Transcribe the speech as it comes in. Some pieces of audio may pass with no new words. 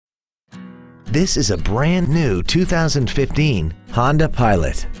This is a brand new 2015 Honda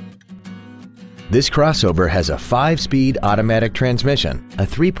Pilot. This crossover has a 5-speed automatic transmission, a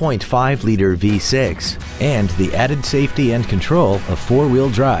 3.5-liter V6, and the added safety and control of 4-wheel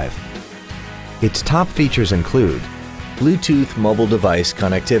drive. Its top features include Bluetooth mobile device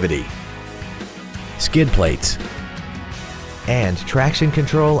connectivity, skid plates, and traction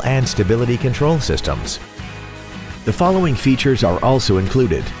control and stability control systems. The following features are also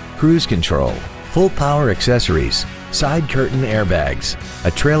included: cruise control, full power accessories, side curtain airbags, a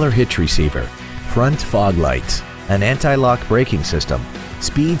trailer hitch receiver, front fog lights, an anti-lock braking system,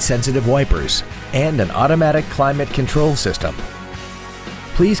 speed-sensitive wipers, and an automatic climate control system.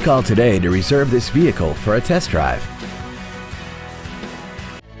 Please call today to reserve this vehicle for a test drive.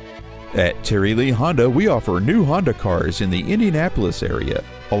 At Terry Lee Honda, we offer new Honda cars in the Indianapolis area,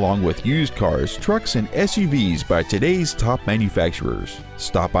 along with used cars, trucks, and SUVs by today's top manufacturers.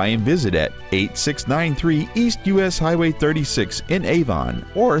 Stop by and visit at 8693 East US Highway 36 in Avon,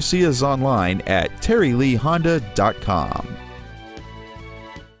 or see us online at terryleehonda.com.